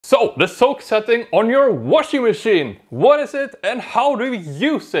So, the soak setting on your washing machine. What is it and how do you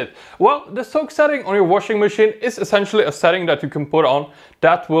use it? Well, the soak setting on your washing machine is essentially a setting that you can put on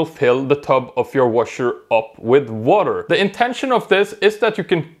that will fill the tub of your washer up with water. The intention of this is that you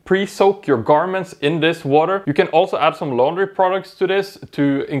can pre-soak your garments in this water. You can also add some laundry products to this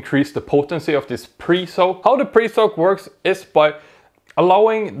to increase the potency of this pre-soak. How the pre-soak works is by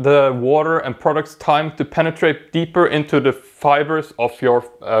allowing the water and products time to penetrate deeper into the fibers of your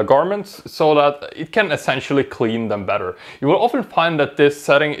garments so that it can essentially clean them better. You will often find that this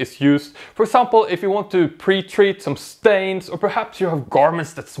setting is used, for example, if you want to pre-treat some stains or perhaps you have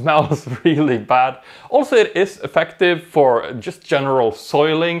garments that smells really bad. Also, it is effective for just general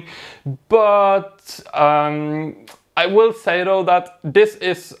soiling, but I will say though that this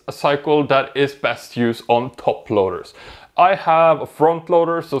is a cycle that is best used on top loaders. I have a front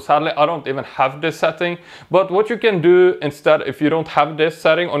loader, so sadly I don't even have this setting. But what you can do instead, if you don't have this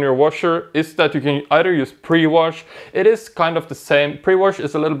setting on your washer, is that you can either use pre-wash. It is kind of the same. Pre-wash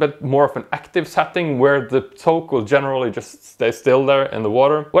is a little bit more of an active setting where the soak will generally just stay still there in the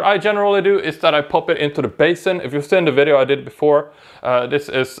water. What I generally do is that I pop it into the basin. If you've seen the video I did before, this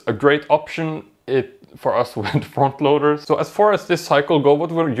is a great option for us with front loaders. So as far as this cycle goes,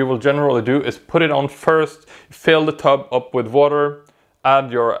 what you will generally do is put it on first, fill the tub up with water,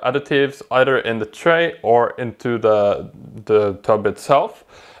 add your additives either in the tray or into the tub itself.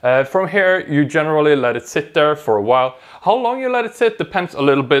 From here, you generally let it sit there for a while. How long you let it sit depends a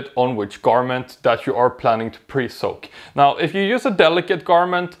little bit on which garment that you are planning to pre-soak. Now, if you use a delicate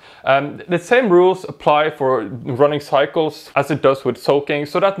garment, the same rules apply for running cycles as it does with soaking.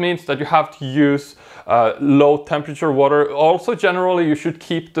 So that means that you have to use low temperature water. Also, generally, you should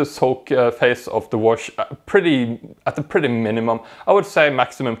keep the soak phase of the wash at a pretty minimum. I would say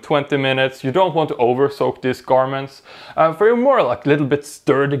maximum 20 minutes. You don't want to over soak these garments. For your more like little bit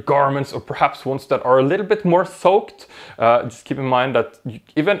sturdy garments or perhaps ones that are a little bit more soaked, just keep in mind that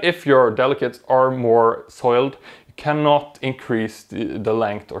even if your delicates are more soiled, cannot increase the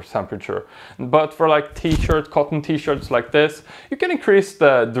length or temperature. But for like t-shirts, cotton t-shirts like this, you can increase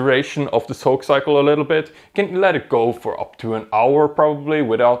the duration of the soak cycle a little bit. You can let it go for up to an hour probably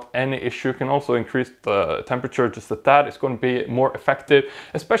without any issue. You can also increase the temperature just at that. It's going to be more effective,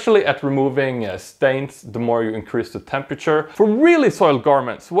 especially at removing stains the more you increase the temperature. For really soiled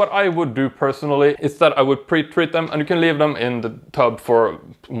garments, what I would do personally is that I would pre-treat them and you can leave them in the tub for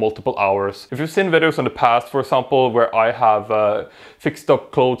multiple hours. If you've seen videos in the past, for example, where I have fixed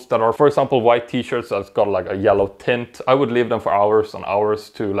up clothes that are, for example, white t-shirts that's got like a yellow tint, I would leave them for hours and hours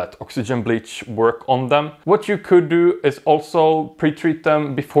to let oxygen bleach work on them. What you could do is also pre-treat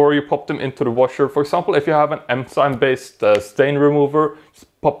them before you pop them into the washer. For example, if you have an enzyme-based stain remover,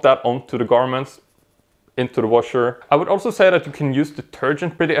 just pop that onto the garments, into the washer. I would also say that you can use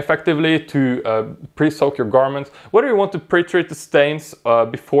detergent pretty effectively to pre-soak your garments. Whether you want to pre-treat the stains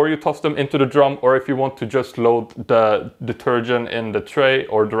before you toss them into the drum or if you want to just load the detergent in the tray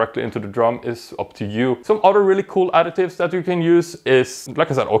or directly into the drum is up to you. Some other really cool additives that you can use is, like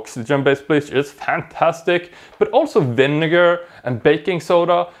I said, oxygen-based bleach is fantastic, but also vinegar and baking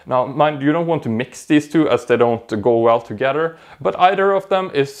soda. Now, mind you don't want to mix these two as they don't go well together, but either of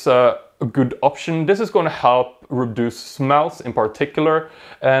them is a good option. This is going to help reduce smells in particular,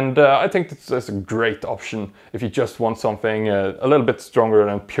 and I think this is a great option if you just want something a little bit stronger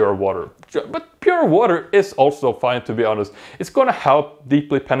than pure water. But pure water is also fine, to be honest. It's going to help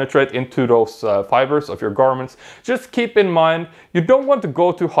deeply penetrate into those fibers of your garments. Just keep in mind, you don't want to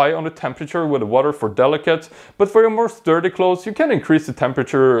go too high on the temperature with the water for delicate, but for your more sturdy clothes, you can increase the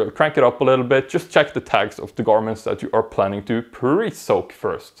temperature, crank it up a little bit. Just check the tags of the garments that you are planning to pre-soak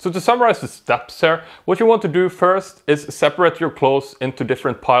first. So to summarize the steps here, what you want to do first is separate your clothes into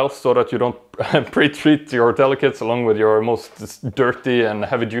different piles so that you don't pre-treat your delicates along with your most dirty and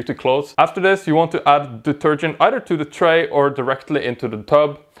heavy-duty clothes. After this, you want to add detergent either to the tray or directly into the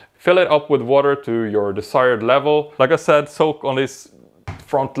tub. Fill it up with water to your desired level. Like I said, soak on these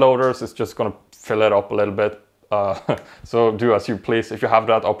front loaders is just gonna fill it up a little bit. So do as you please if you have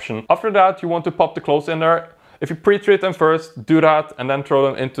that option. After that, you want to pop the clothes in there. If you pre-treat them first, do that and then throw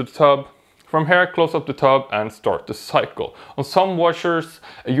them into the tub. From here, close up the tub and start the cycle. On some washers,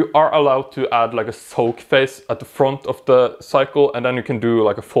 you are allowed to add like a soak phase at the front of the cycle, and then you can do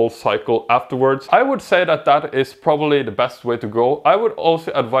like a full cycle afterwards. I would say that that is probably the best way to go. I would also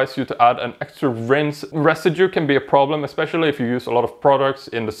advise you to add an extra rinse. Residue can be a problem, especially if you use a lot of products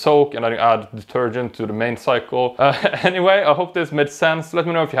in the soak and then you add detergent to the main cycle. Anyway, I hope this made sense. Let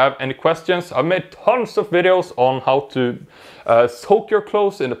me know if you have any questions. I've made tons of videos on how to soak your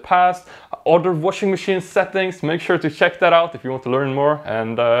clothes in the past, other washing machine settings. Make sure to check that out if you want to learn more.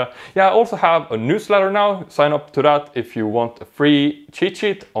 And yeah, I also have a newsletter now. Sign up to that if you want a free cheat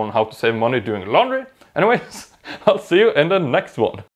sheet on how to save money doing laundry. Anyways, I'll see you in the next one.